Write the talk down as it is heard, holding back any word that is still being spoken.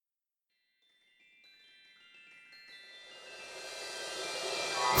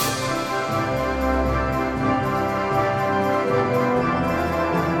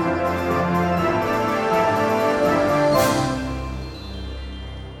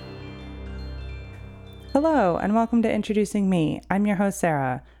Hello, and welcome to Introducing Me. I'm your host,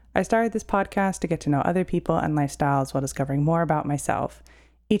 Sarah. I started this podcast to get to know other people and lifestyles while discovering more about myself.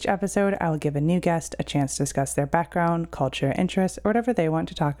 Each episode, I will give a new guest a chance to discuss their background, culture, interests, or whatever they want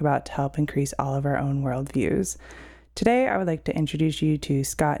to talk about to help increase all of our own worldviews. Today, I would like to introduce you to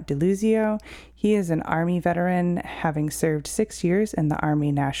Scott DeLuzio. He is an Army veteran, having served 6 years in the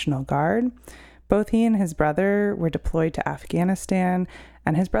Army National Guard. Both he and his brother were deployed to Afghanistan,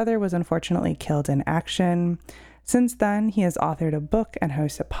 and his brother was unfortunately killed in action. Since then, he has authored a book and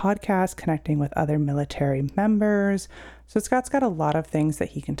hosts a podcast connecting with other military members. So Scott's got a lot of things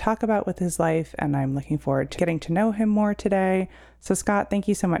that he can talk about with his life, and I'm looking forward to getting to know him more today. So Scott, thank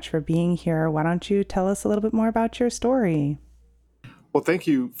you so much for being here. Why don't you tell us a little bit more about your story? Well, thank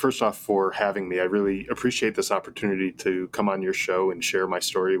you, first off, for having me. I really appreciate this opportunity to come on your show and share my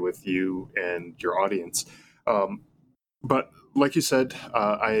story with you and your audience. But like you said,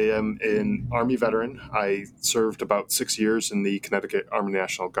 I am an Army veteran. I served about 6 years in the Connecticut Army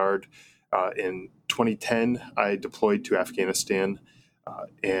National Guard. In 2010, I deployed to Afghanistan.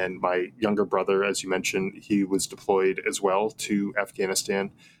 And my younger brother, as you mentioned, he was deployed as well to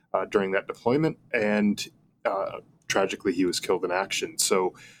Afghanistan during that deployment. And tragically, he was killed in action.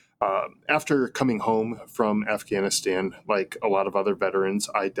 So after coming home from Afghanistan, like a lot of other veterans,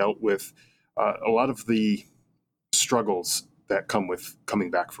 I dealt with a lot of the struggles that come with coming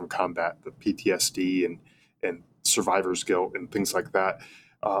back from combat, the PTSD and survivor's guilt and things like that.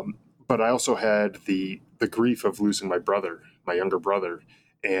 But I also had the grief of losing my brother, my younger brother,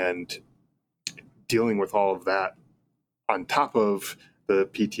 and dealing with all of that on top of the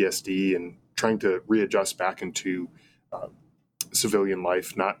PTSD and trying to readjust back into civilian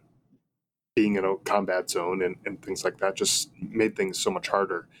life, not being in a combat zone and things like that just made things so much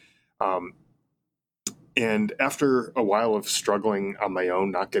harder. And after a while of struggling on my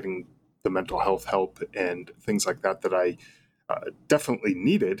own, not getting the mental health help and things like that that I definitely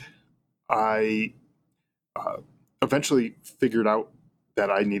needed, I eventually figured out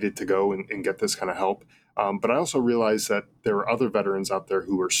that I needed to go and get this kind of help. But I also realized that there were other veterans out there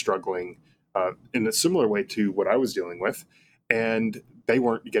who were struggling in a similar way to what I was dealing with, and they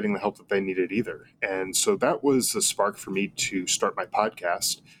weren't getting the help that they needed either. And so that was the spark for me to start my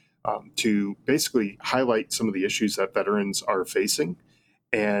podcast, to basically highlight some of the issues that veterans are facing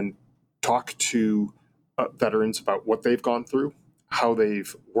and talk to veterans about what they've gone through, how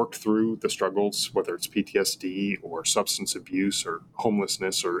they've worked through the struggles, whether it's PTSD or substance abuse or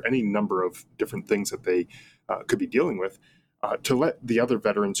homelessness or any number of different things that they could be dealing with, to let the other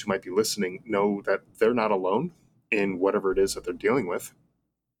veterans who might be listening know that they're not alone in whatever it is that they're dealing with.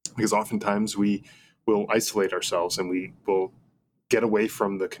 Because oftentimes we will isolate ourselves and we will get away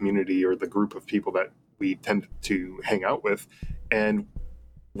from the community or the group of people that we tend to hang out with, and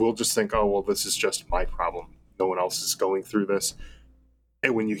we'll just think, oh, well, this is just my problem. No one else is going through this.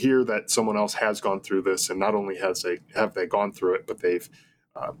 And when you hear that someone else has gone through this, and not only have they gone through it, but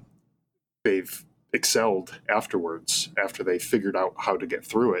they've excelled afterwards after they figured out how to get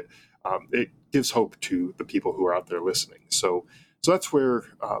through it, it gives hope to the people who are out there listening. So that's where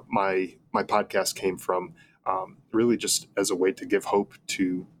my podcast came from, really just as a way to give hope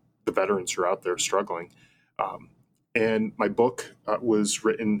to the veterans who are out there struggling. And my book was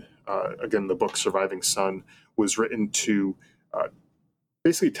written, again, the book Surviving Son was written to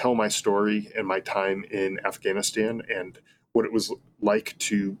basically tell my story and my time in Afghanistan and what it was like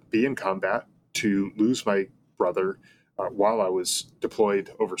to be in combat, to lose my brother while I was deployed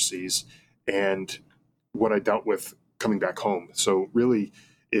overseas, and what I dealt with coming back home. So really,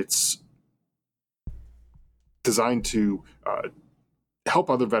 it's designed to help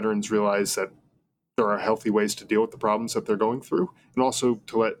other veterans realize that there are healthy ways to deal with the problems that they're going through, and also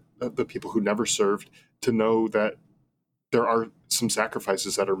to let the people who never served to know that there are some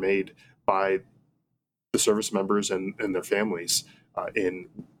sacrifices that are made by the service members and their families in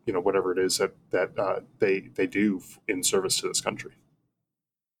whatever it is that they do in service to this country.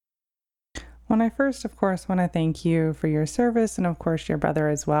 When I first, of course, want to thank you for your service and, of course, your brother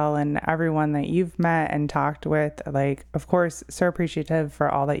as well, and everyone that you've met and talked with. Like, of course, so appreciative for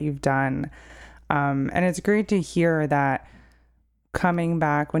all that you've done. And it's great to hear that coming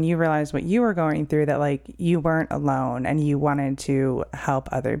back when you realized what you were going through, that like you weren't alone and you wanted to help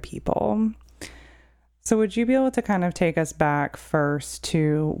other people. So would you be able to kind of take us back first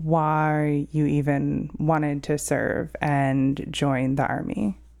to why you even wanted to serve and join the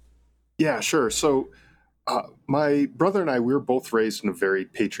Army? Yeah, sure. So my brother and I, we were both raised in a very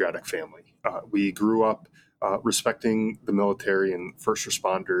patriotic family. We grew up respecting the military and first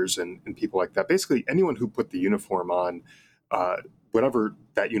responders and people like that. Basically, anyone who put the uniform on whatever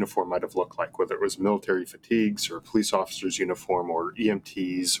that uniform might have looked like, whether it was military fatigues or a police officer's uniform or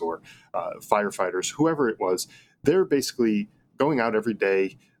EMTs or firefighters, whoever it was, they're basically going out every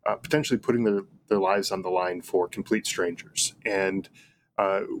day, potentially putting their lives on the line for complete strangers. And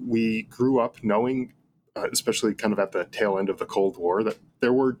we grew up knowing, especially kind of at the tail end of the Cold War, that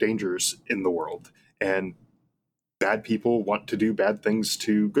there were dangers in the world. And bad people want to do bad things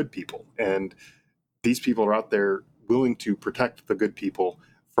to good people. And these people are out there willing to protect the good people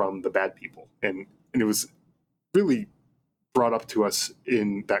from the bad people. And it was really brought up to us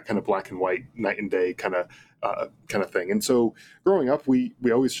in that kind of black and white, night and day kind of thing. And so growing up, we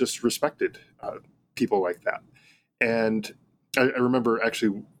always just respected people like that. And I remember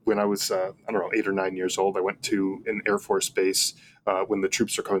actually when I was, 8 or 9 years old, I went to an Air Force base when the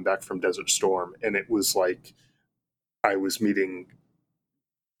troops were coming back from Desert Storm. And it was like I was meeting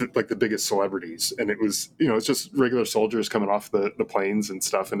like the biggest celebrities, and it was, it's just regular soldiers coming off the planes and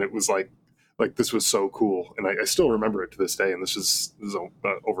stuff. And it was like this was so cool. And I still remember it to this day. And this is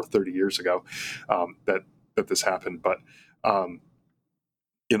over 30 years ago that this happened. But, I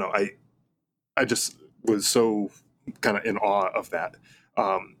just was so kind of in awe of that.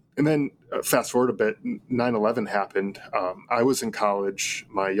 And then fast forward a bit, 9/11 happened. I was in college.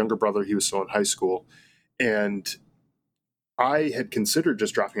 My younger brother, he was still in high school. And I had considered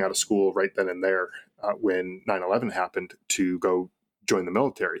just dropping out of school right then and there when 9/11 happened to go join the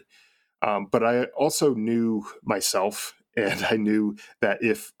military. But I also knew myself, and I knew that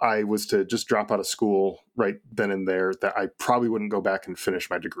if I was to just drop out of school right then and there, that I probably wouldn't go back and finish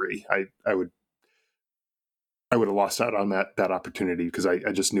my degree. I would have lost out on that opportunity, because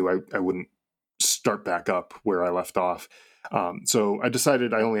I just knew I wouldn't start back up where I left off. So I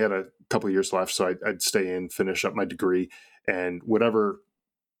decided I only had a couple of years left, so I'd stay in, finish up my degree, and whatever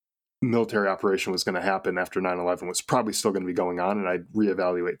military operation was going to happen after 9/11 was probably still going to be going on, and I'd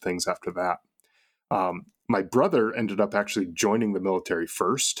reevaluate things after that. My brother ended up actually joining the military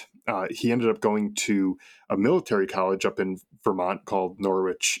first. He ended up going to a military college up in Vermont called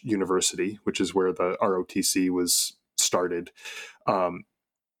Norwich University, which is where the ROTC was started.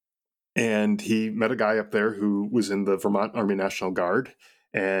 And he met a guy up there who was in the Vermont Army National Guard,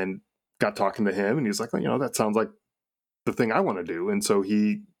 and got talking to him. And he was like, well, that sounds like the thing I want to do. And so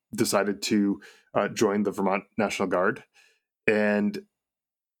he decided to join the Vermont National Guard. And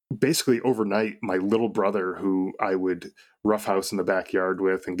basically overnight, my little brother, who I would roughhouse in the backyard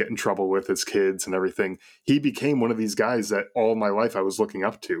with and get in trouble with as kids and everything, he became one of these guys that all my life I was looking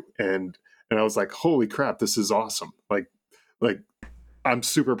up to. And I was like, holy crap, this is awesome. Like I'm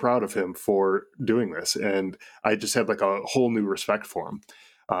super proud of him for doing this. And I just had like a whole new respect for him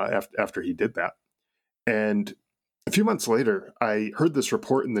after he did that. And a few months later, I heard this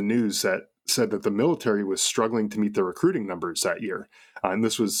report in the news that said that the military was struggling to meet their recruiting numbers that year. And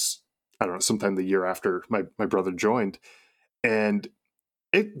this was, I don't know, sometime the year after my brother joined. And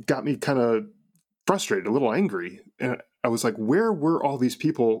it got me kind of frustrated, a little angry. And I was like, where were all these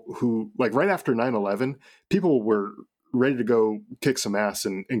people who, like right after 9/11, people were ready to go kick some ass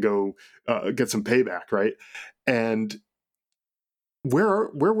and go get some payback, right? And where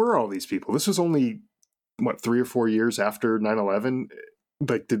were all these people? This was only, 3 or 4 years after 9/11.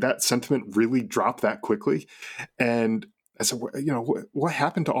 Like, did that sentiment really drop that quickly? And I said, what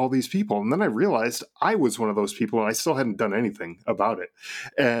happened to all these people? And then I realized I was one of those people, and I still hadn't done anything about it.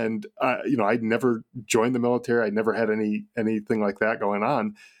 And I'd never joined the military. I never had anything like that going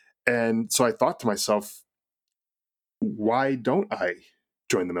on. And so I thought to myself, why don't I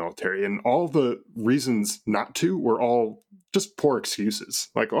join the military? And all the reasons not to were all just poor excuses.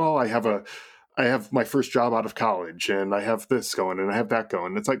 Like, oh, I have my first job out of college, and I have this going, and I have that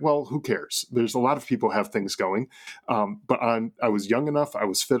going. It's like, well, who cares? There's a lot of people have things going, but I was young enough, I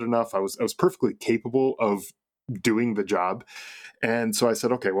was fit enough, I was perfectly capable of doing the job, and so I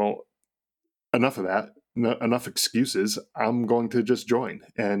said, okay, well, enough of that, enough excuses. I'm going to just join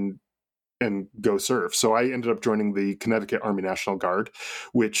and go serve. So I ended up joining the Connecticut Army National Guard,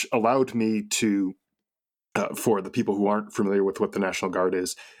 which allowed me to. For the people who aren't familiar with what the National Guard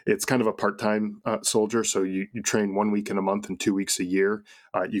is, it's kind of a part-time soldier. So you train 1 week in a month and 2 weeks a year.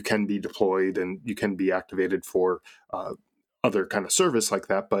 You can be deployed and you can be activated for other kind of service like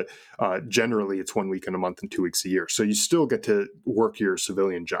that. But generally, it's 1 week in a month and 2 weeks a year. So you still get to work your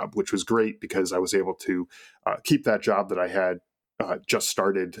civilian job, which was great because I was able to keep that job that I had just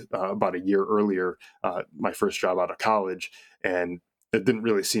started about a year earlier, my first job out of college. And it didn't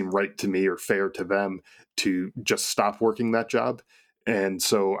really seem right to me or fair to them to just stop working that job. And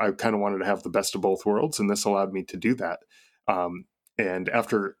so I kind of wanted to have the best of both worlds, and this allowed me to do that. And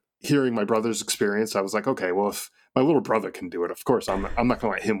after hearing my brother's experience, I was like, okay, well, if my little brother can do it, of course I'm not going to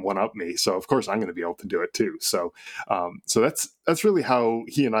let him one up me. So of course I'm going to be able to do it too. So so that's really how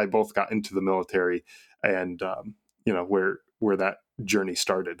he and I both got into the military, and where that journey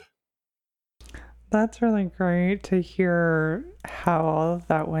started. That's really great to hear how all of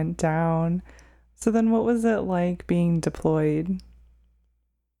that went down. So then what was it like being deployed?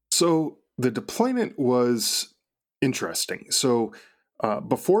 So the deployment was interesting. So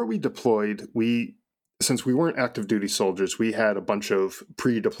before we deployed, since we weren't active duty soldiers, we had a bunch of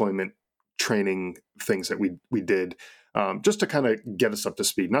pre-deployment training things that we did, just to kind of get us up to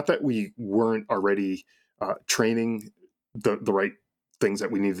speed. Not that we weren't already training the right things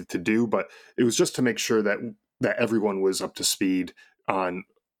that we needed to do, but it was just to make sure that everyone was up to speed on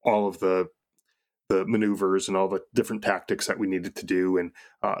all of the maneuvers and all the different tactics that we needed to do, and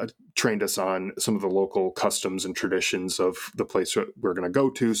trained us on some of the local customs and traditions of the place we're going to go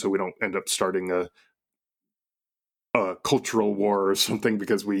to, so we don't end up starting a cultural war or something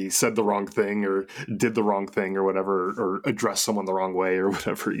because we said the wrong thing or did the wrong thing or whatever, or addressed someone the wrong way or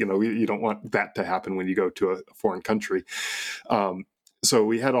whatever. You don't want that to happen when you go to a foreign country. So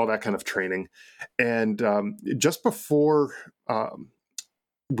we had all that kind of training, and just before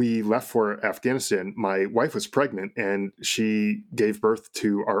we left for Afghanistan, my wife was pregnant and she gave birth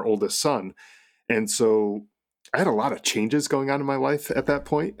to our oldest son. And so I had a lot of changes going on in my life at that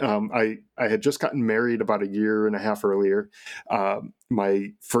point. I had just gotten married about a year and a half earlier.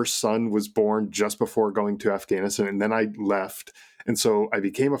 My first son was born just before going to Afghanistan, and then I left. And so I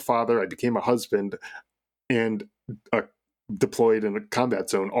became a father, I became a husband, and deployed in a combat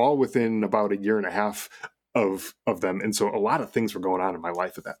zone, all within about a year and a half of them. And so a lot of things were going on in my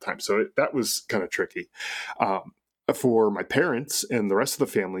life at that time. So that was kind of tricky. For my parents and the rest of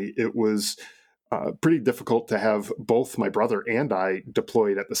the family, it was pretty difficult to have both my brother and I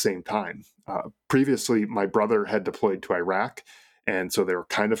deployed at the same time. Previously, my brother had deployed to Iraq, and so they were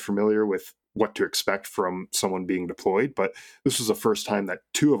kind of familiar with what to expect from someone being deployed. But this was the first time that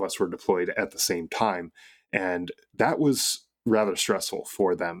two of us were deployed at the same time, and that was rather stressful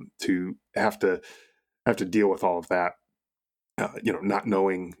for them to have to deal with all of that. Not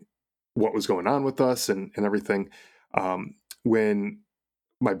knowing what was going on with us and everything. When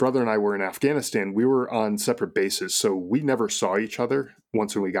my brother and I were in Afghanistan, we were on separate bases, so we never saw each other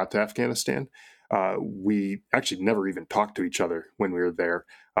once when we got to Afghanistan. We actually never even talked to each other when we were there.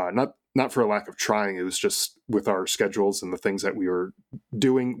 Not for a lack of trying. It was just with our schedules and the things that we were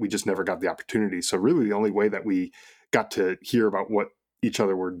doing, we just never got the opportunity. So really the only way that we got to hear about what each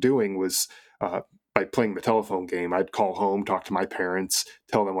other were doing was by playing the telephone game. I'd call home, talk to my parents,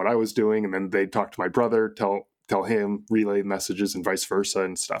 tell them what I was doing, and then they'd talk to my brother, tell him, relay messages, and vice versa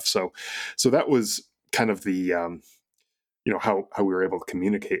and stuff. So that was kind of the how we were able to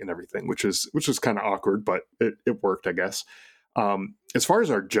communicate and everything, which was kind of awkward, but it worked, I guess. As far as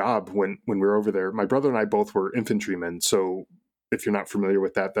our job, when we were over there, my brother and I both were infantrymen. So if you're not familiar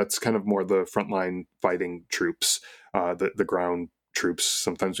with that, that's kind of more the frontline fighting troops, the ground troops.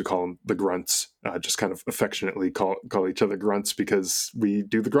 Sometimes we call them the grunts, just kind of affectionately call each other grunts because we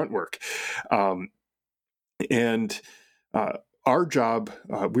do the grunt work. And our job,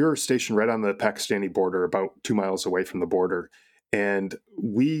 we were stationed right on the Pakistani border, about 2 miles away from the border. And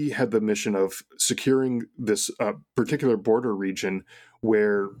we had the mission of securing this particular border region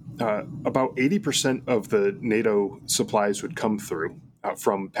where about 80% of the NATO supplies would come through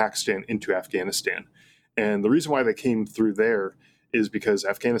from Pakistan into Afghanistan. And the reason why they came through there is because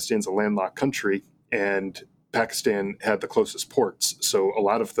Afghanistan's a landlocked country, and Pakistan had the closest ports. So a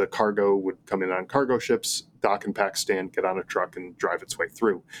lot of the cargo would come in on cargo ships, dock in Pakistan, get on a truck, and drive its way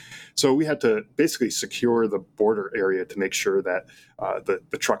through. So we had to basically secure the border area to make sure that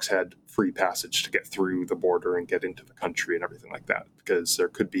the trucks had free passage to get through the border and get into the country and everything like that, because there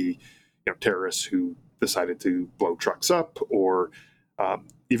could be terrorists who decided to blow trucks up, or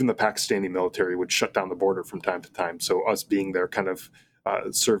even the Pakistani military would shut down the border from time to time. So us being there kind of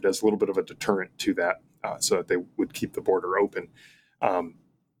served as a little bit of a deterrent to that, so that they would keep the border open.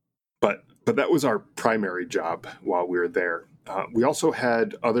 But that was our primary job while we were there. We also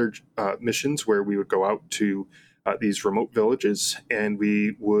had other missions where we would go out to these remote villages, and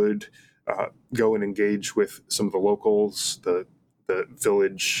we would go and engage with some of the locals, the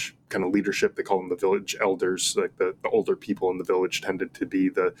village kind of leadership. They call them the village elders. Like the older people in the village tended to be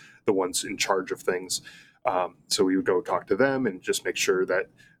the ones in charge of things. So we would go talk to them and just make sure that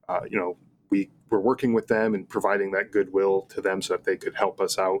we were working with them and providing that goodwill to them so that they could help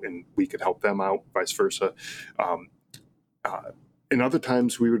us out and we could help them out, vice versa. And other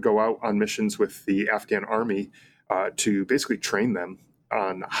times we would go out on missions with the Afghan army to basically train them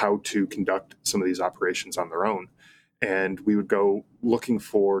on how to conduct some of these operations on their own. And we would go looking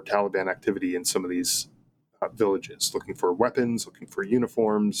for Taliban activity in some of these villages, looking for weapons, looking for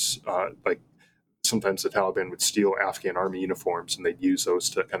uniforms. Like sometimes the Taliban would steal Afghan army uniforms, and they'd use those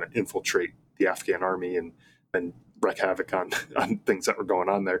to kind of infiltrate the Afghan army and wreak havoc on things that were going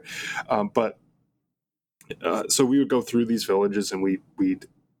on there. So we would go through these villages, and we'd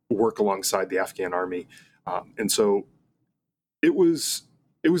work alongside the Afghan army. And so it was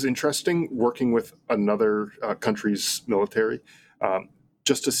interesting working with another country's military,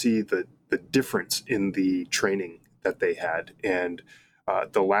 just to see the difference in the training that they had, and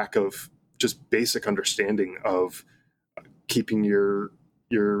the lack of just basic understanding of keeping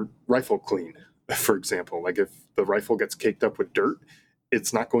your rifle clean. For example, like if the rifle gets caked up with dirt,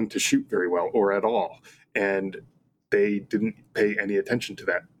 it's not going to shoot very well or at all. And they didn't pay any attention to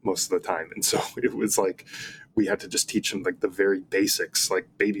that most of the time. And so it was like we had to just teach them like the very basics, like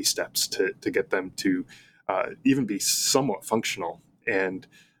baby steps to get them to even be somewhat functional. And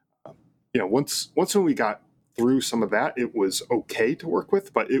once when we got through some of that, it was okay to work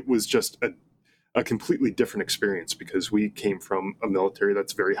with, but it was just a completely different experience, because we came from a military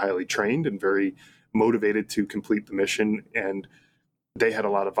that's very highly trained and very motivated to complete the mission. And they had a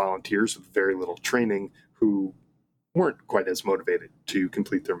lot of volunteers with very little training who weren't quite as motivated to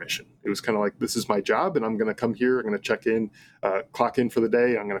complete their mission. It was kind of like, this is my job, and I'm going to come here, I'm going to check in, clock in for the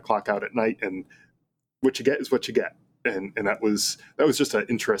day, I'm going to clock out at night, and what you get is what you get. And that was just an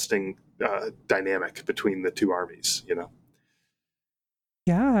interesting dynamic between the two armies,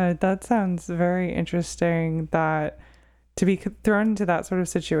 Yeah, that sounds very interesting, that to be thrown into that sort of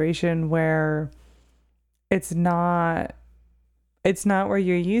situation where it's not where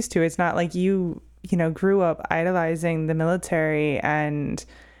you're used to. It's not like you grew up idolizing the military and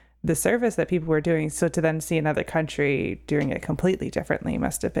the service that people were doing. So to then see another country doing it completely differently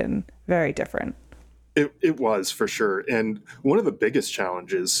must have been very different. It was, for sure. And one of the biggest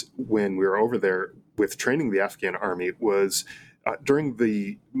challenges when we were over there with training the Afghan army was during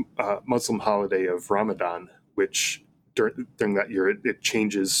the Muslim holiday of Ramadan, which during that year, it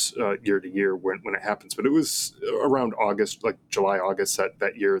changes year to year when it happens. But it was around August, like July, August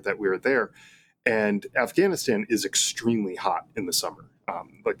that year that we were there. And Afghanistan is extremely hot in the summer.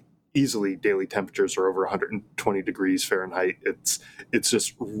 Like easily daily temperatures are over 120 degrees Fahrenheit. It's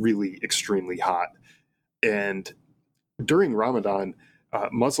just really extremely hot. And during Ramadan,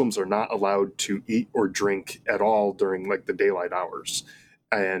 Muslims are not allowed to eat or drink at all during like the daylight hours.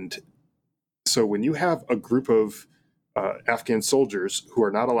 And so when you have a group of Afghan soldiers who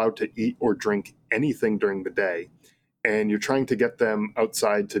are not allowed to eat or drink anything during the day, and you're trying to get them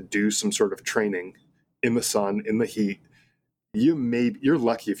outside to do some sort of training in the sun, in the heat, you're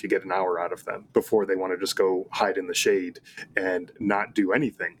lucky if you get an hour out of them before they want to just go hide in the shade and not do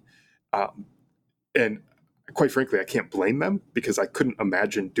anything. And quite frankly, I can't blame them, because I couldn't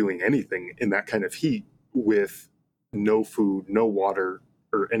imagine doing anything in that kind of heat with no food, no water,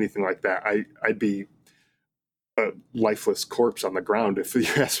 or anything like that. I'd be a lifeless corpse on the ground if you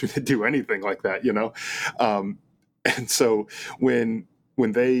asked me to do anything like that, And so when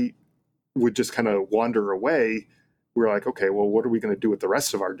they would just kind of wander away, we were like, okay, well, what are we going to do with the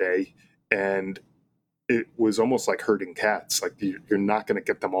rest of our day? And it was almost like herding cats. Like you're not going to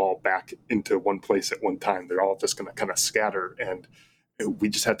get them all back into one place at one time. They're all just going to kind of scatter. And we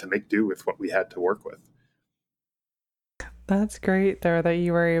just had to make do with what we had to work with. That's great, though, that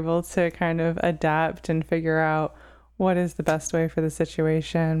you were able to kind of adapt and figure out what is the best way for the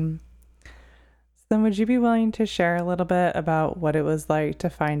situation. So then would you be willing to share a little bit about what it was like to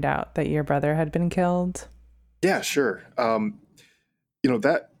find out that your brother had been killed? Yeah, sure.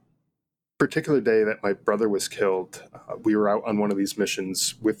 That particular day that my brother was killed, we were out on one of these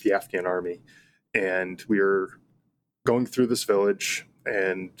missions with the Afghan army, and we were going through this village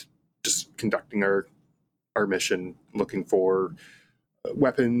and just conducting our mission, looking for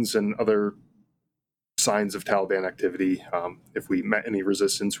weapons and other signs of Taliban activity. If we met any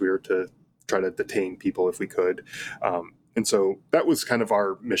resistance, we were to try to detain people if we could. And so that was kind of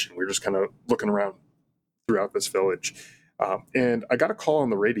our mission. We were just kind of looking around throughout this village. And I got a call on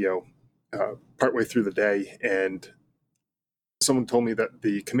the radio partway through the day, and someone told me that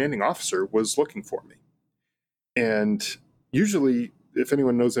the commanding officer was looking for me. And usually, if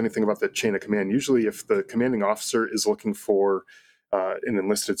anyone knows anything about the chain of command, usually if the commanding officer is looking for an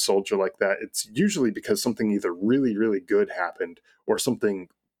enlisted soldier like that, it's usually because something either really, really good happened or something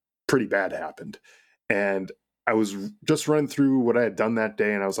pretty bad happened. And I was just running through what I had done that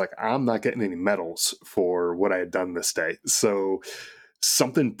day, and I was like, I'm not getting any medals for what I had done this day. So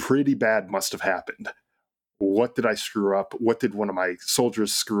something pretty bad must have happened. what did I screw up? What did one of my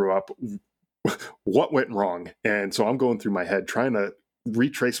soldiers screw up? What went wrong? And so I'm going through my head trying to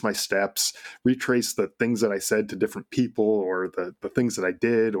retrace my steps, retrace the things that I said to different people, or the things that I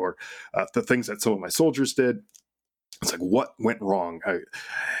did, or the things that some of my soldiers did. It's like, what went wrong? I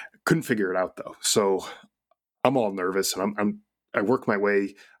couldn't figure it out though. So I'm all nervous, and I work my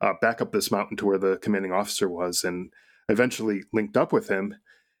way back up this mountain to where the commanding officer was, and eventually linked up with him.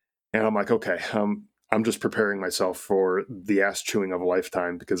 And I'm like, okay, I'm just preparing myself for the ass chewing of a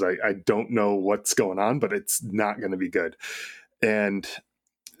lifetime, because I don't know what's going on, but it's not going to be good. And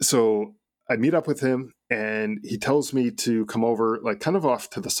so I meet up with him, and he tells me to come over, like kind of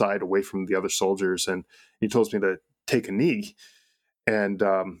off to the side away from the other soldiers. And he tells me to take a knee. And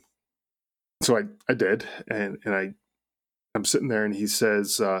so I did. And I'm sitting there, and he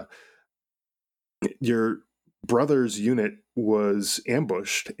says, your brother's unit was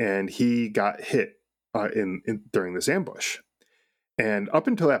ambushed, and he got hit during this ambush. And up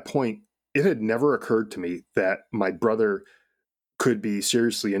until that point, it had never occurred to me that my brother could be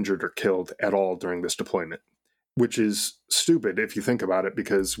seriously injured or killed at all during this deployment, which is stupid if you think about it,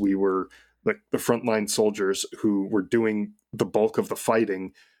 because we were like the frontline soldiers who were doing the bulk of the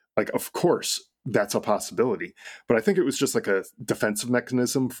fighting. Like, of course, that's a possibility. But I think it was just like a defensive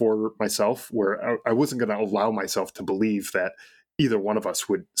mechanism for myself, where I wasn't going to allow myself to believe that either one of us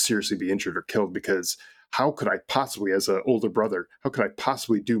would seriously be injured or killed, because how could I possibly, as an older brother, how could I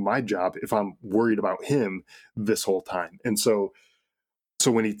possibly do my job if I'm worried about him this whole time? And so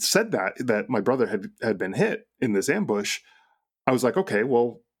when he said that my brother had been hit in this ambush, I was like, okay,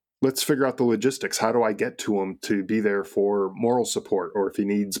 well, let's figure out the logistics. How do I get to him to be there for moral support, or if he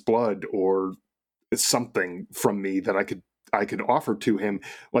needs blood or something from me that I could offer to him,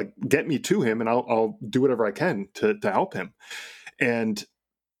 like get me to him, and I'll do whatever I can to help him. And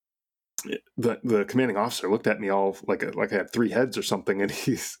the commanding officer looked at me all like I had three heads or something, and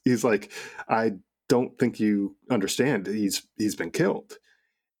he's like, I don't think you understand. He's been killed.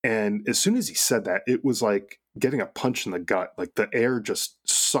 And as soon as he said that, it was like getting a punch in the gut. Like the air just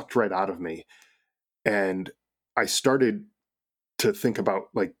sucked right out of me. And I started to think about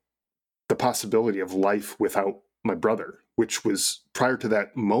like the possibility of life without my brother, which was, prior to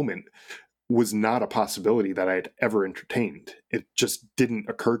that moment, was not a possibility that I had ever entertained. It just didn't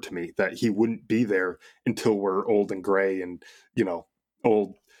occur to me that he wouldn't be there until we're old and gray and,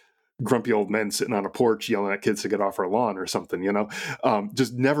 old grumpy old men sitting on a porch yelling at kids to get off our lawn or something,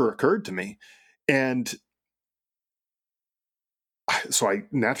 just never occurred to me. And so I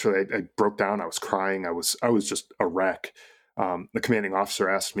broke down. I was crying. I was just a wreck. The commanding officer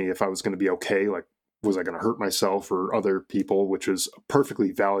asked me if I was going to be okay. Like, was I going to hurt myself or other people, which was a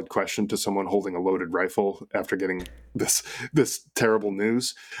perfectly valid question to someone holding a loaded rifle after getting this terrible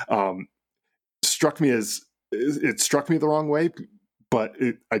news. It struck me the wrong way, but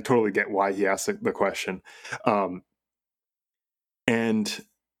I totally get why he asked the question. And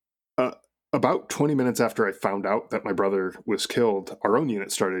about 20 minutes after I found out that my brother was killed, our own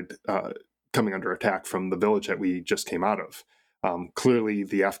unit started coming under attack from the village that we just came out of. Clearly,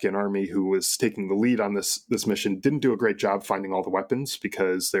 the Afghan army, who was taking the lead on this mission, didn't do a great job finding all the weapons,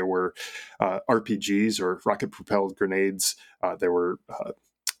 because there were RPGs, or rocket-propelled grenades. There were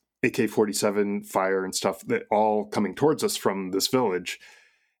AK-47 fire and stuff that all coming towards us from this village.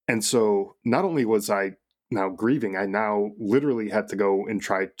 And so not only was I now grieving, I now literally had to go and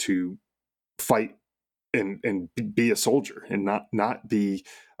try to fight and be a soldier, and not be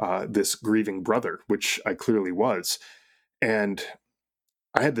this grieving brother, which I clearly was. And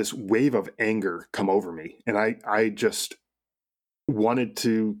I had this wave of anger come over me, and I just wanted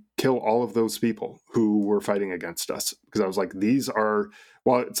to kill all of those people who were fighting against us, because I was like,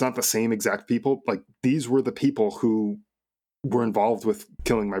 while it's not the same exact people, like these were the people who were involved with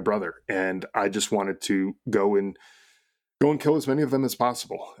killing my brother, and I just wanted to go and kill as many of them as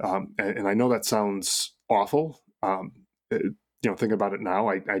possible. And I know that sounds awful. Thinking about it now,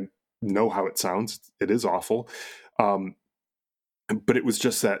 I know how it sounds. It is awful. But it was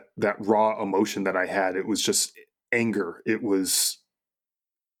just that raw emotion that I had. It was just anger. It was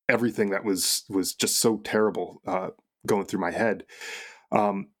everything that was just so terrible going through my head.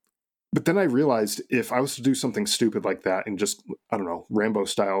 But then I realized, if I was to do something stupid like that and just, I don't know, Rambo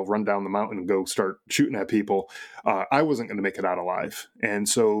style, run down the mountain and go start shooting at people, I wasn't going to make it out alive. And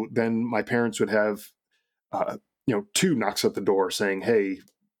so then my parents would have, two knocks at the door saying, hey,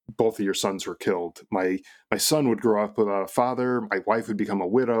 both of your sons were killed. My son would grow up without a father. My wife would become a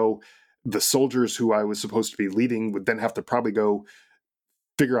widow. The soldiers who I was supposed to be leading would then have to probably go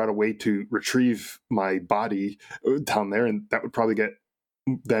figure out a way to retrieve my body down there. And that would probably get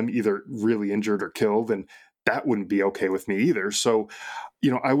them either really injured or killed. And that wouldn't be okay with me either. So,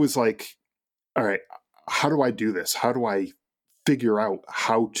 I was like, all right, how do I do this? How do I figure out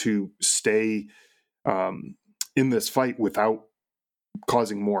how to stay in this fight without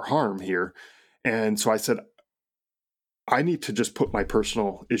causing more harm here? And so I said, I need to just put my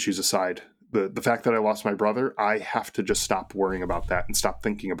personal issues aside. The fact that I lost my brother, I have to just stop worrying about that and stop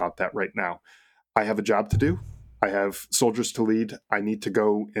thinking about that right now. I have a job to do. I have soldiers to lead. I need to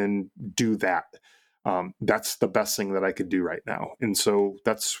go and do that. That's the best thing that I could do right now. And so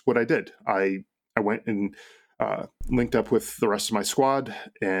that's what I did. I went and linked up with the rest of my squad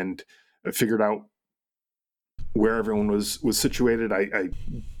and figured out where everyone was situated. I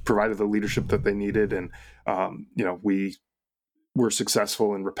provided the leadership that they needed, and we were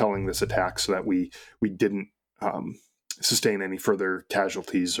successful in repelling this attack so that we didn't sustain any further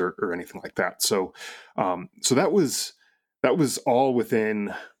casualties or anything like that. So that was all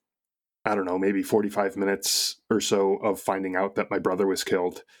within, I don't know, maybe 45 minutes or so of finding out that my brother was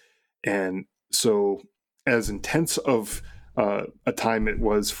killed. And so as intense of a time it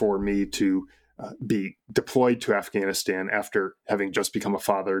was for me to be deployed to Afghanistan after having just become a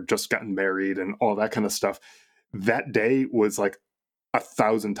father, just gotten married, and all that kind of stuff, that day was like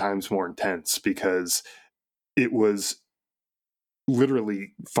 1,000 times more intense, because it was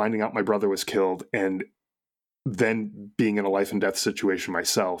literally finding out my brother was killed and then being in a life and death situation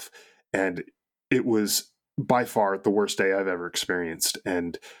myself. And it was by far the worst day I've ever experienced.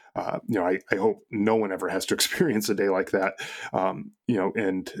 And, I hope no one ever has to experience a day like that. And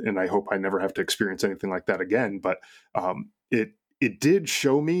I hope I never have to experience anything like that again. But it did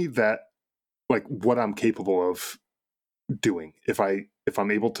show me that, like, what I'm capable of doing. If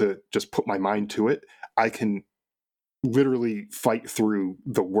I'm able to just put my mind to it, I can literally fight through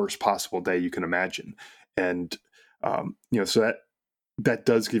the worst possible day you can imagine. And so that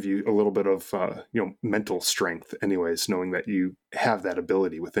does give you a little bit of mental strength anyways, knowing that you have that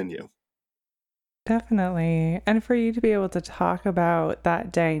ability within you. Definitely. And for you to be able to talk about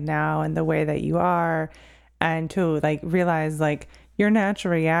that day now and the way that you are, and to like realize like your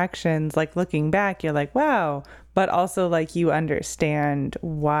natural reactions, like looking back, you're like, wow, but also like you understand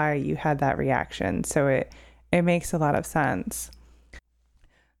why you had that reaction. So it makes a lot of sense.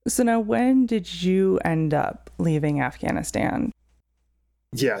 So now, when did you end up leaving Afghanistan?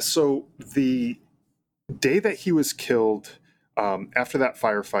 Yeah, so the day that he was killed, after that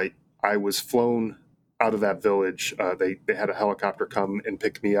firefight, I was flown out of that village. They had a helicopter come and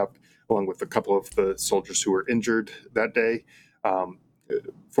pick me up, along with a couple of the soldiers who were injured that day. Um,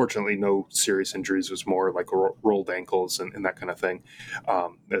 Fortunately, no serious injuries. It was more like rolled ankles and that kind of thing.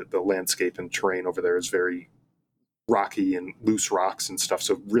 The landscape and terrain over there is very rocky and loose rocks and stuff,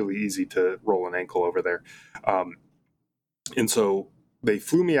 so really easy to roll an ankle over there. And so they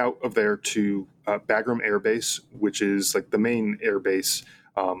flew me out of there to Bagram Air Base, which is like the main air base.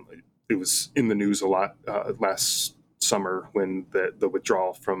 It was in the news a lot last summer when the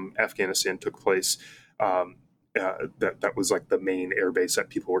withdrawal from Afghanistan took place. That was like the main air base that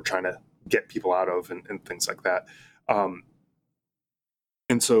people were trying to get people out of, and things like that.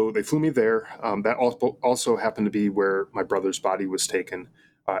 And so they flew me there. That also happened to be where my brother's body was taken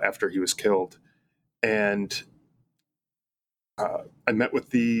after he was killed. And I met with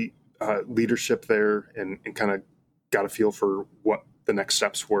the leadership there and kind of got a feel for what the next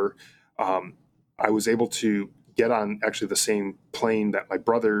steps were. I was able to get on actually the same plane that my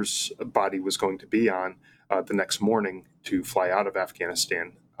brother's body was going to be on the next morning to fly out of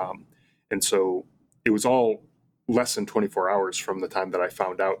Afghanistan. And so it was all less than 24 hours from the time that I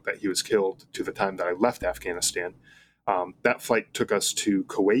found out that he was killed to the time that I left Afghanistan. That flight took us to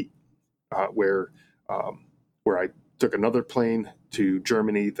Kuwait, where I took another plane to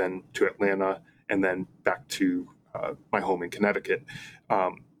Germany, then to Atlanta, and then back to my home in Connecticut.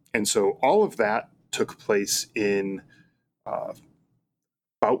 And so all of that took place in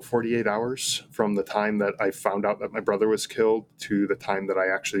about 48 hours from the time that I found out that my brother was killed to the time that I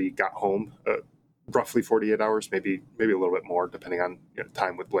actually got home. Roughly 48 hours, maybe a little bit more, depending on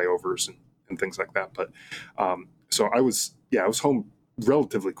time with layovers and things like that. But so I was home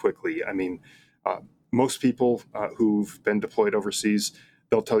relatively quickly. I mean, most people who've been deployed overseas,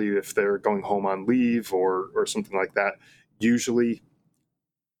 they'll tell you if they're going home on leave or something like that. Usually,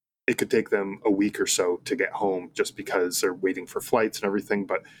 it could take them a week or so to get home, just because they're waiting for flights and everything.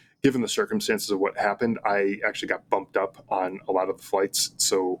 But given the circumstances of what happened, I actually got bumped up on a lot of the flights.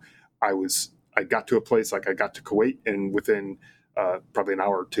 So I got to a place, like I got to Kuwait, and within probably an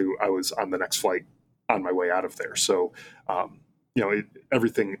hour or two, I was on the next flight on my way out of there. So,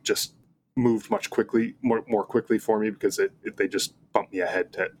 everything just moved more quickly for me, because they just bumped me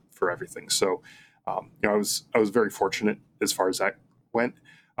ahead for everything. So, I was very fortunate as far as that went.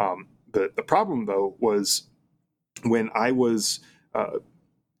 The problem though was when I was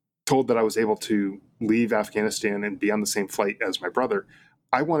told that I was able to leave Afghanistan and be on the same flight as my brother,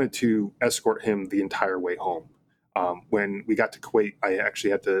 I wanted to escort him the entire way home. When we got to Kuwait, I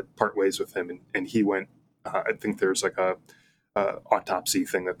actually had to part ways with him, and he went. I think there's like a autopsy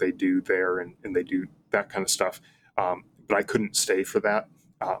thing that they do there, and they do that kind of stuff. But I couldn't stay for that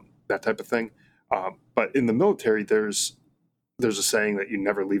type of thing. But in the military, there's a saying that you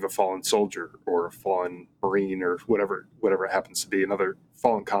never leave a fallen soldier or a fallen Marine or whatever it happens to be, another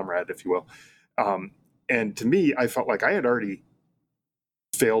fallen comrade, if you will. And to me, I felt like I had already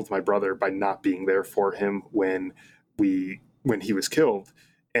failed my brother by not being there for him when he was killed.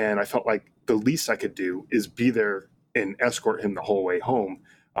 And I felt like the least I could do is be there and escort him the whole way home.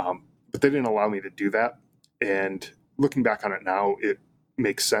 But they didn't allow me to do that. And looking back on it now, it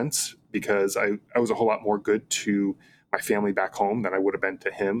makes sense because I was a whole lot more good to my family back home than I would have been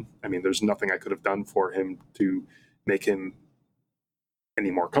to him. I mean, there's nothing I could have done for him to make him any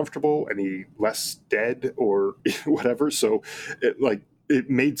more comfortable, any less dead or whatever. So it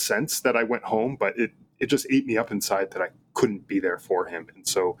made sense that I went home, but it just ate me up inside that I couldn't be there for him. And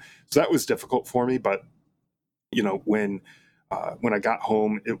so that was difficult for me. But, when I got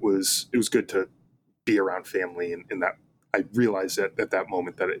home, it was good to be around family. And that I realized that at that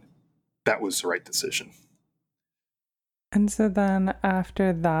moment that was the right decision. And so then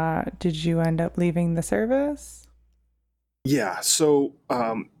after that, did you end up leaving the service? Yeah. So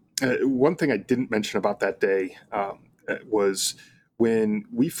one thing I didn't mention about that day was when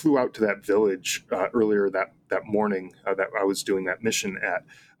we flew out to that village earlier that morning that I was doing that mission at.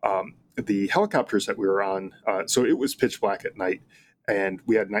 The helicopters that we were on, so it was pitch black at night, and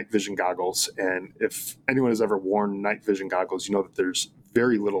we had night vision goggles. And if anyone has ever worn night vision goggles, you know that there's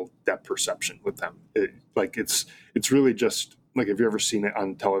very little depth perception with them. It's really just like, if you've ever seen it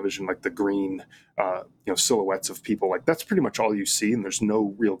on television, like the green silhouettes of people, like that's pretty much all you see, and there's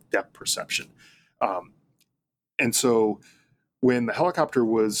no real depth perception. And so when the helicopter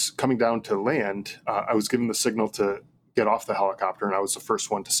was coming down to land, I was given the signal to get off the helicopter, and I was the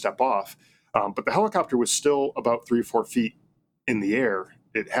first one to step off. But the helicopter was still about 3 or 4 feet in the air.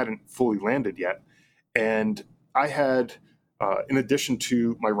 It hadn't fully landed yet. And I had, in addition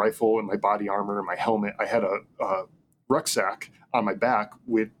to my rifle and my body armor and my helmet, I had a rucksack on my back,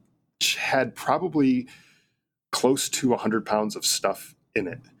 which had probably close to 100 pounds of stuff in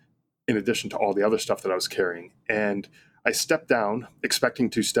it, in addition to all the other stuff that I was carrying. And I stepped down, expecting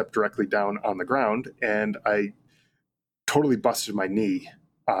to step directly down on the ground, and I totally busted my knee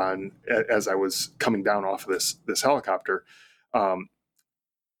as I was coming down off of this helicopter,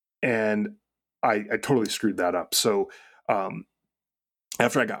 and I totally screwed that up. So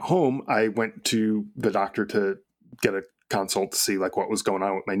after I got home, I went to the doctor to get a consult to see like what was going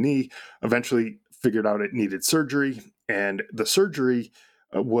on with my knee. Eventually, figured out it needed surgery, and the surgery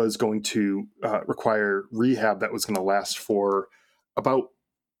was going to require rehab that was going to last for about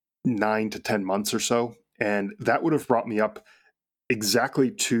 9 to 10 months or so. And that would have brought me up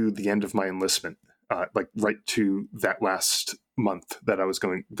exactly to the end of my enlistment, like right to that last month that I was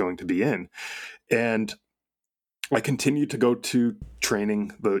going to be in. And I continued to go to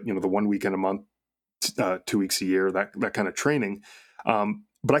training, the 1 weekend a month, 2 weeks a year, that kind of training.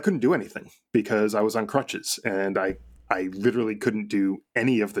 But I couldn't do anything because I was on crutches, and I literally couldn't do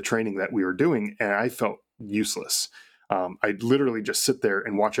any of the training that we were doing, and I felt useless. I'd literally just sit there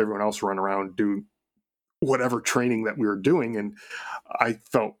and watch everyone else run around do whatever training that we were doing, and I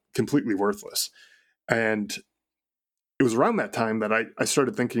felt completely worthless. And it was around that time that I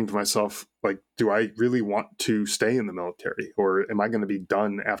started thinking to myself, like, do I really want to stay in the military, or am I going to be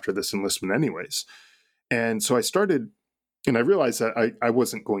done after this enlistment anyways? And so I started, and I realized that I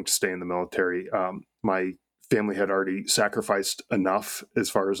wasn't going to stay in the military. My family had already sacrificed enough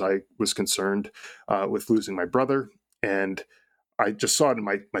as far as I was concerned with losing my brother. And I just saw it in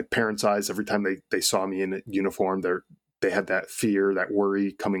my parents' eyes every time they saw me in a uniform. They had that fear, that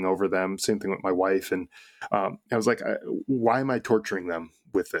worry coming over them. Same thing with my wife. And I was like, why am I torturing them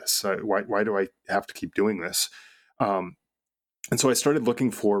with this? Why do I have to keep doing this? And so I started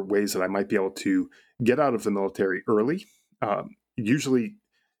looking for ways that I might be able to get out of the military early. Usually,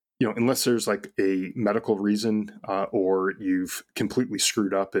 unless there's like a medical reason or you've completely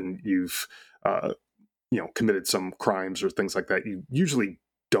screwed up and you've committed some crimes or things like that, you usually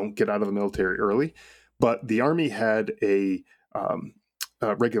don't get out of the military early. But the Army had a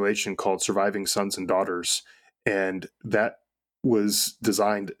regulation called Surviving Sons and Daughters, and that was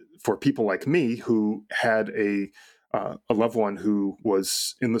designed for people like me who had a a loved one who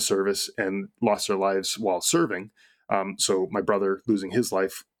was in the service and lost their lives while serving. So my brother losing his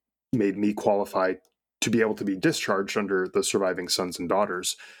life made me qualified to be able to be discharged under the Surviving Sons and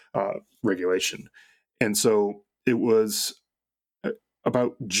Daughters regulation. And so it was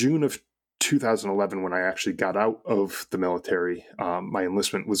about June of 2011 when I actually got out of the military. My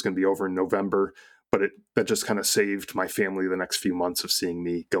enlistment was going to be over in November, but that just kind of saved my family the next few months of seeing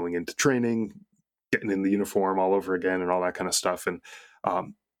me going into training, getting in the uniform all over again, and all that kind of stuff. And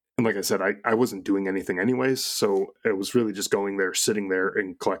like I said, I wasn't doing anything anyways, so it was really just going there, sitting there,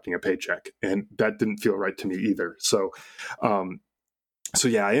 and collecting a paycheck, and that didn't feel right to me either. So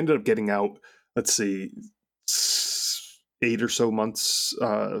yeah, I ended up getting out. Let's see, 8 or so months,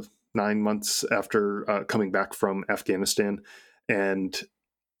 9 months after coming back from Afghanistan, and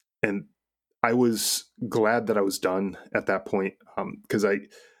I was glad that I was done at that point, because I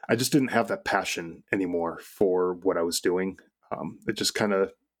just didn't have that passion anymore for what I was doing. It just kind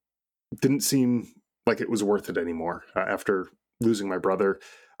of didn't seem like it was worth it anymore. After losing my brother,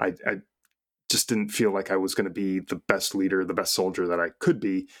 I just didn't feel like I was going to be the best leader, the best soldier that I could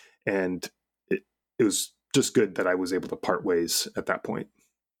be. And it was just good that I was able to part ways at that point.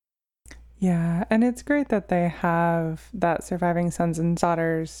 Yeah, and it's great that they have that Surviving Sons and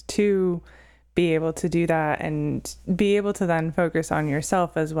Daughters to be able to do that and be able to then focus on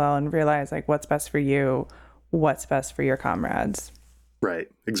yourself as well and realize like what's best for you, what's best for your comrades. Right,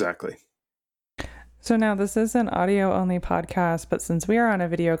 exactly. So now this is an audio only podcast, but since we are on a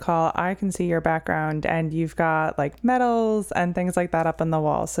video call, I can see your background and you've got like medals and things like that up on the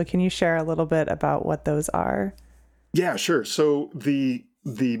wall. So can you share a little bit about what those are? Yeah, sure. So the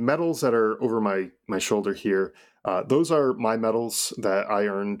medals that are over my shoulder here, those are my medals that I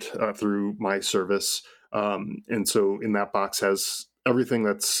earned through my service. And so in that box has everything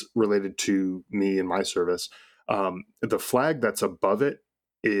that's related to me and my service. The flag that's above it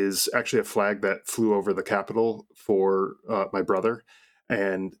is actually a flag that flew over the Capitol for my brother.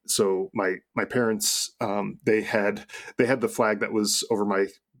 And so my parents, they had the flag that was over my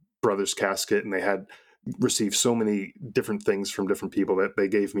brother's casket, and they had received so many different things from different people that they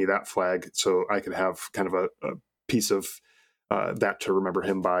gave me that flag so I could have kind of a piece of that to remember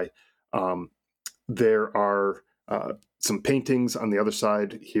him by. There are some paintings on the other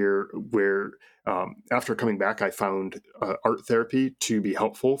side here where after coming back, I found art therapy to be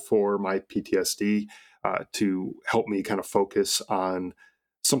helpful for my PTSD, to help me kind of focus on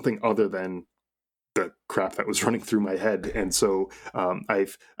something other than the crap that was running through my head. And so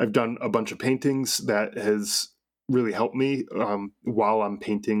I've done a bunch of paintings that has really helped me while I'm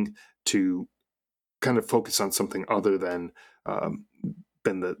painting to kind of focus on something other than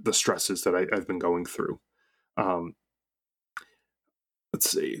the stresses that I've been going through. Let's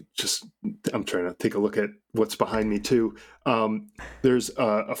see, I'm trying to take a look at what's behind me too. There's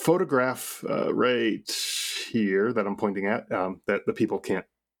a photograph right here that I'm pointing at that the people can't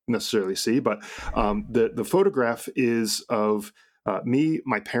necessarily see, but the photograph is of me,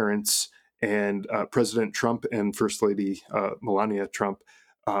 my parents, and President Trump and First Lady Melania Trump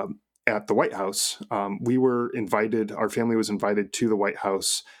at the White House. We were invited, our family was invited to the White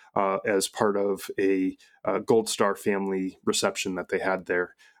House as part of a Gold Star family reception that they had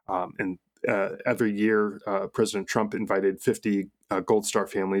there. And every year, President Trump invited 50 Gold Star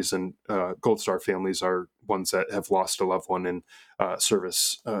families, and Gold Star families are ones that have lost a loved one in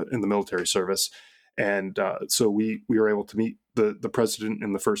service, in the military service. And so we were able to meet the president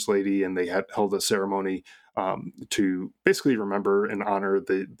and the first lady, and they had held a ceremony to basically remember and honor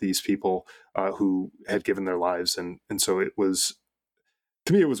these people who had given their lives. And so it was,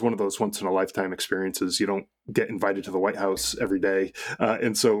 to me, it was one of those once in a lifetime experiences. You don't get invited to the White House every day.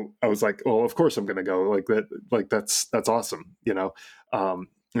 And so I was like, well, of course I'm going to go. Like that's awesome, you know?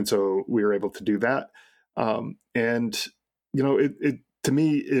 And so we were able to do that. And, you know, it to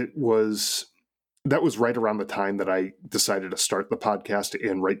me, that was right around the time that I decided to start the podcast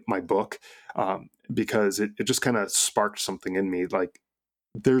and write my book, because it just kind of sparked something in me. Like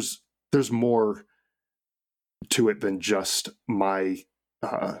there's more to it than just my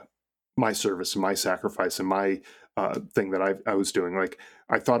service and my sacrifice and my thing that I was doing. Like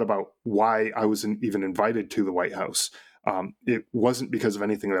I thought about why I was even invited to the White House. It wasn't because of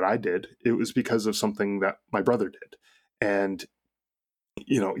anything that I did. It was because of something that my brother did. And,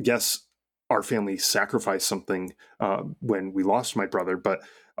 you know, yes, our family sacrificed something when we lost my brother, but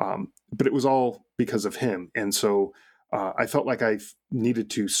it was all because of him. And so I felt like I needed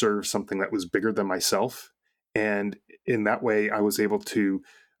to serve something that was bigger than myself. And in that way, I was able to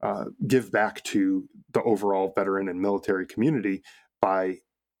give back to the overall veteran and military community by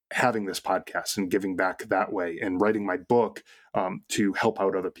having this podcast and giving back that way, and writing my book to help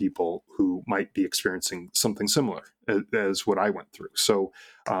out other people who might be experiencing something similar as what I went through. So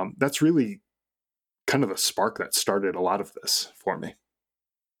that's really kind of the spark that started a lot of this for me.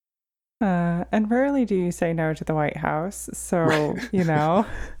 And rarely do you say no to the White House. So,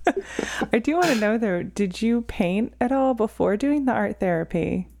 I do want to know though, did you paint at all before doing the art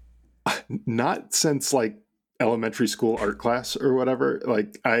therapy? Not since like elementary school art class or whatever.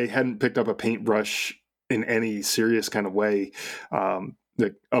 Like I hadn't picked up a paintbrush in any serious kind of way,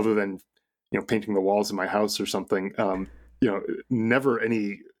 like other than, painting the walls in my house or something. Never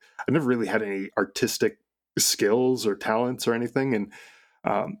any, I never really had any artistic skills or talents or anything.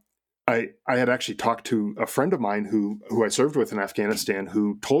 And I had actually talked to a friend of mine who I served with in Afghanistan,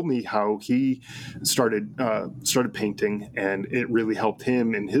 who told me how he started painting, and it really helped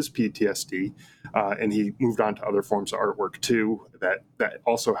him in his PTSD. And he moved on to other forms of artwork too that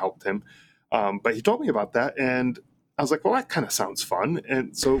also helped him. But he told me about that, and I was like, well, that kind of sounds fun,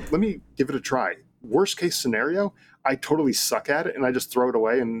 and so let me give it a try. Worst case scenario, I totally suck at it, and I just throw it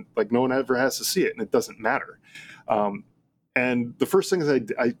away, and like no one ever has to see it, and it doesn't matter. And the first things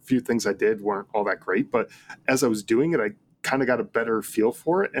few things I did weren't all that great, but as I was doing it, I kind of got a better feel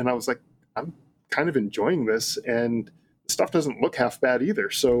for it. And I was like, I'm kind of enjoying this, and stuff doesn't look half bad either.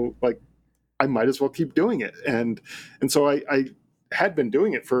 So like, I might as well keep doing it. And so I had been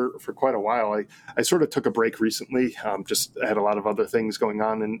doing it for quite a while. I sort of took a break recently. Just had a lot of other things going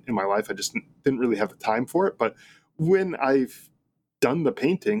on in my life. I just didn't really have the time for it. But when I've done the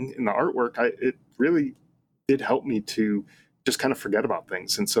painting and the artwork, it really did help me to just kind of forget about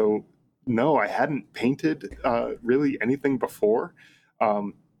things. And so, no, I hadn't painted really anything before,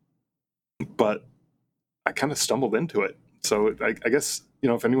 but I kind of stumbled into it. So I guess,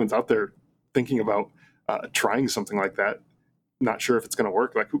 if anyone's out there thinking about trying something like that, not sure if it's going to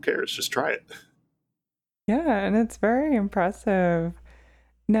work, like who cares? Just try it. Yeah, and it's very impressive.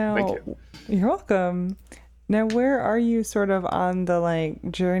 Now, Thank you. You're welcome. Now, where are you sort of on the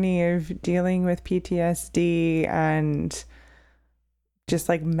journey of dealing with PTSD and just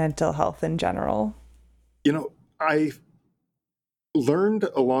like mental health in general? I learned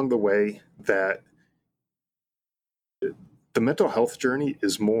along the way that the mental health journey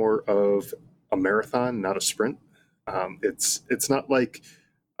is more of a marathon, not a sprint. It's not like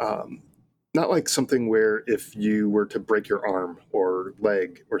something where if you were to break your arm or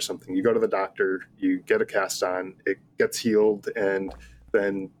leg or something, you go to the doctor, you get a cast on, it gets healed, and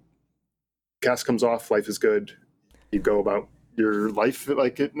then cast comes off, life is good. You go about your life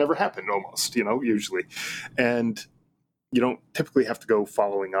like it never happened almost, usually. And you don't typically have to go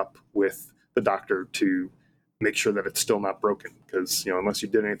following up with the doctor to make sure that it's still not broken, because, unless you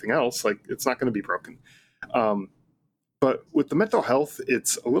did anything else, like it's not going to be broken. But with the mental health,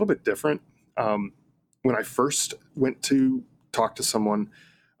 it's a little bit different. When I first went to talk to someone,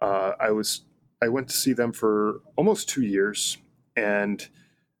 I went to see them for almost 2 years, and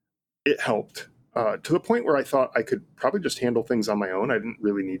it helped to the point where I thought I could probably just handle things on my own. I didn't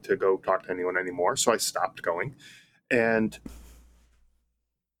really need to go talk to anyone anymore, so I stopped going, and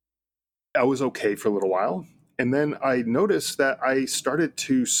I was okay for a little while. And then I noticed that I started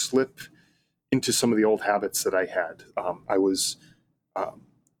to slip into some of the old habits that I had. I was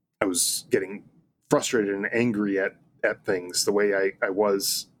getting frustrated and angry at things the way I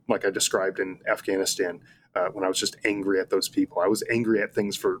was, like I described in Afghanistan, when I was just angry at those people. I was angry at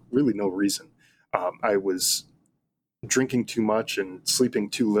things for really no reason. I was drinking too much and sleeping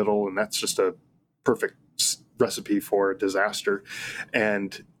too little, and that's just a perfect recipe for a disaster.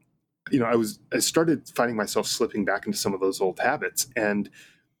 And I started finding myself slipping back into some of those old habits, and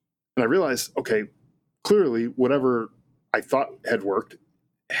I realized, okay, clearly whatever I thought had worked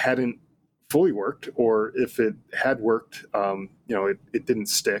hadn't fully worked, or if it had worked, it didn't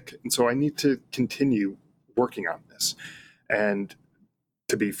stick. And so I need to continue working on this. And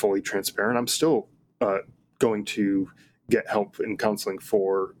to be fully transparent, I'm still going to get help in counseling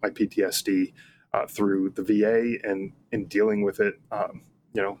for my PTSD through the VA, and in dealing with it,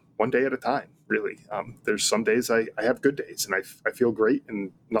 one day at a time, really. There's some days I have good days, and I feel great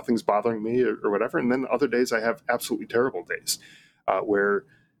and nothing's bothering me or whatever. And then other days I have absolutely terrible days where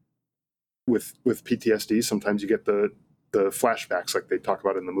with PTSD, sometimes you get the flashbacks like they talk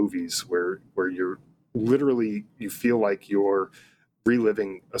about in the movies, where you're literally, you feel like you're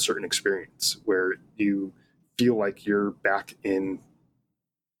reliving a certain experience, where you feel like you're back in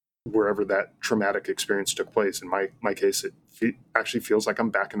wherever that traumatic experience took place. In my case, it actually feels like I'm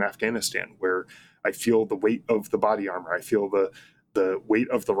back in Afghanistan, where I feel the weight of the body armor. I feel the weight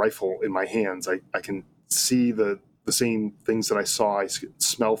of the rifle in my hands. I can see the the same things that I saw. I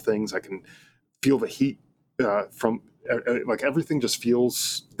smell things. I can feel the heat from like everything just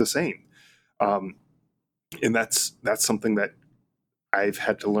feels the same. And that's something that I've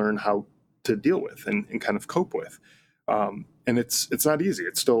had to learn how to deal with and kind of cope with. And it's not easy.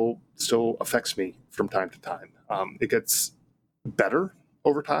 It still affects me from time to time. It gets better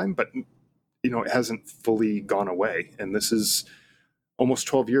over time, but it hasn't fully gone away. And this is almost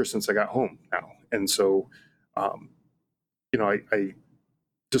 12 years since I got home now. And so, I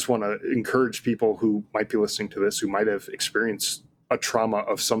just want to encourage people who might be listening to this, who might have experienced a trauma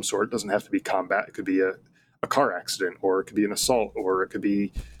of some sort. It doesn't have to be combat. It could be a car accident, or it could be an assault, or it could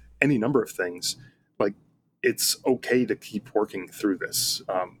be any number of things. Like, it's okay to keep working through this.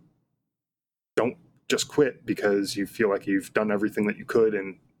 Don't just quit because you feel like you've done everything that you could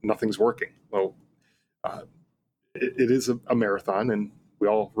and nothing's working. Well, it is a marathon, and we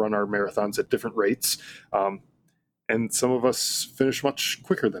all run our marathons at different rates. And some of us finish much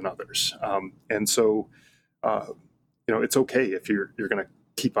quicker than others. And so, it's okay if you're going to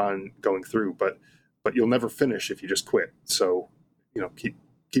keep on going through, but you'll never finish if you just quit. So,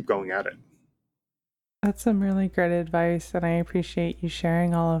 keep going at it. That's some really great advice, and I appreciate you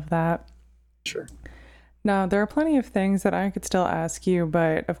sharing all of that. Sure. Now, there are plenty of things that I could still ask you,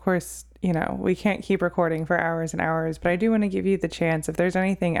 but of course, we can't keep recording for hours and hours, but I do want to give you the chance, if there's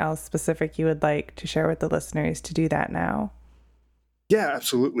anything else specific you would like to share with the listeners, to do that now. Yeah,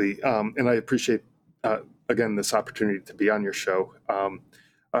 absolutely. And I appreciate, again, this opportunity to be on your show.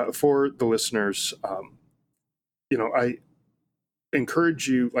 For the listeners, I encourage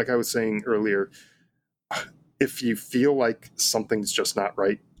you, like I was saying earlier, if you feel like something's just not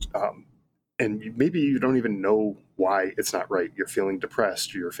right, and maybe you don't even know why it's not right. You're feeling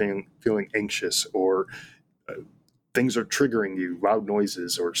depressed, you're feeling anxious, or things are triggering you, loud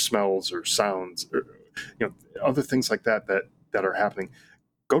noises or smells or sounds, or other things like that are happening.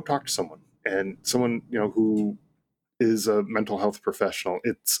 Go talk to someone, and someone who is a mental health professional.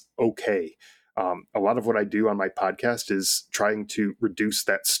 It's okay. A lot of what I do on my podcast is trying to reduce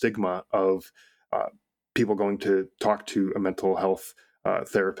that stigma of people going to talk to a mental health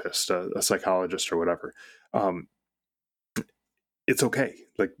therapist, a psychologist, or whatever. It's okay.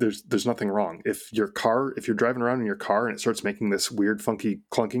 Like, there's nothing wrong. If you're driving around in your car and it starts making this weird, funky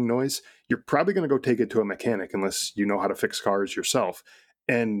clunking noise, you're probably going to go take it to a mechanic unless you know how to fix cars yourself.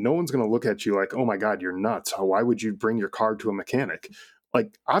 And no one's going to look at you like, oh my God, you're nuts. Why would you bring your car to a mechanic?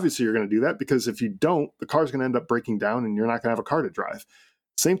 Like, obviously you're going to do that, because if you don't, the car's going to end up breaking down and you're not going to have a car to drive.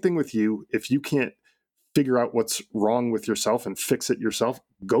 Same thing with you. If you can't figure out what's wrong with yourself and fix it yourself,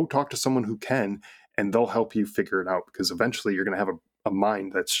 go talk to someone who can, and they'll help you figure it out, because eventually you're going to have a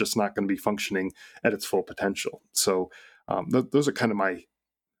mind that's just not going to be functioning at its full potential. So those are kind of my,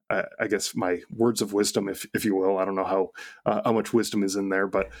 I guess, my words of wisdom, if you will. I don't know how much wisdom is in there,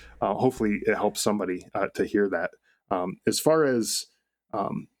 but hopefully it helps somebody to hear that. As far as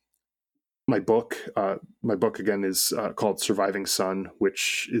my book again is called Surviving Son,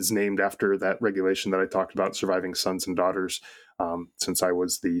 which is named after that regulation that I talked about, surviving sons and daughters. Since I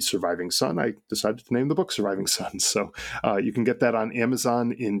was the surviving son, I decided to name the book Surviving Son. So you can get that on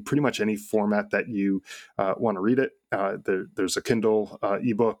Amazon in pretty much any format that you want to read it. There's a Kindle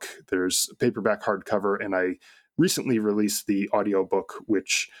ebook, there's paperback hardcover, and I recently released the audiobook,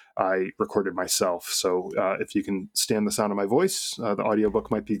 which I recorded myself. So if you can stand the sound of my voice, the audiobook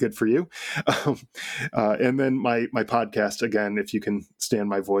might be good for you. And then my podcast, again, if you can stand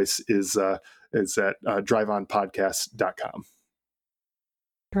my voice, is at driveonpodcast.com.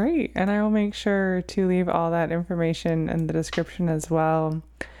 Great. And I will make sure to leave all that information in the description as well.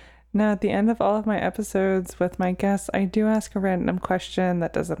 Now, at the end of all of my episodes with my guests, I do ask a random question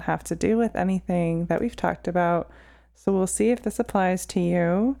that doesn't have to do with anything that we've talked about. So we'll see if this applies to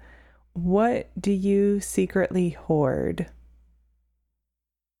you. What do you secretly hoard?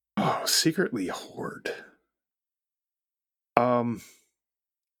 Oh, secretly hoard.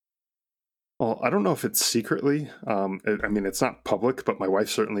 Well, I don't know if it's secretly. It's not public, but my wife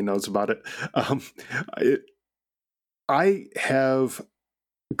certainly knows about it. I have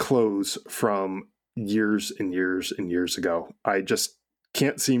clothes from years and years and years ago. I just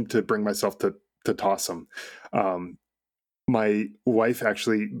can't seem to bring myself to toss them. My wife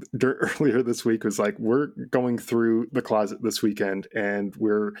actually earlier this week was like, we're going through the closet this weekend and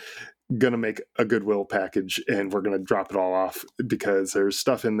we're going to make a Goodwill package and we're going to drop it all off, because there's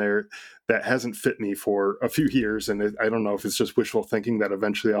stuff in there that hasn't fit me for a few years. And I don't know if it's just wishful thinking that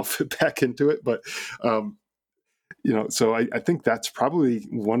eventually I'll fit back into it, but so I think that's probably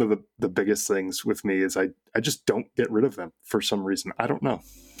one of the biggest things with me is I just don't get rid of them for some reason. I don't know.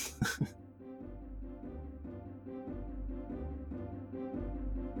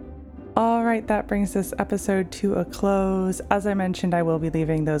 All right, that brings this episode to a close. As I mentioned, I will be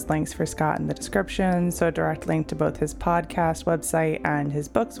leaving those links for Scott in the description, so a direct link to both his podcast website and his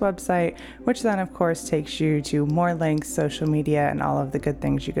book's website, which then, of course, takes you to more links, social media, and all of the good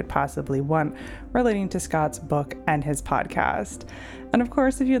things you could possibly want relating to Scott's book and his podcast. And of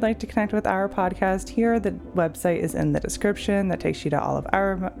course, if you'd like to connect with our podcast here, the website is in the description. That takes you to all of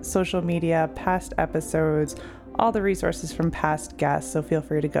our social media, past episodes, all the resources from past guests, so feel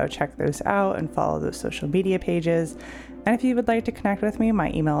free to go check those out and follow those social media pages. And if you would like to connect with me,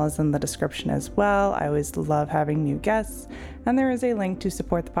 my email is in the description as well. I always love having new guests, and there is a link to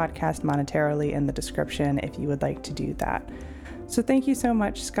support the podcast monetarily in the description if you would like to do that. So thank you so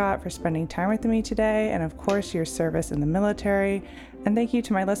much, Scott, for spending time with me today, and of course your service in the military. And thank you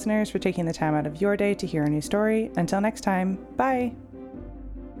to my listeners for taking the time out of your day to hear a new story. Until next time, bye!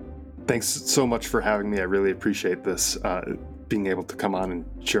 Thanks so much for having me. I really appreciate this, being able to come on and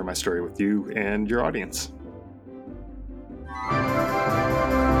share my story with you and your audience.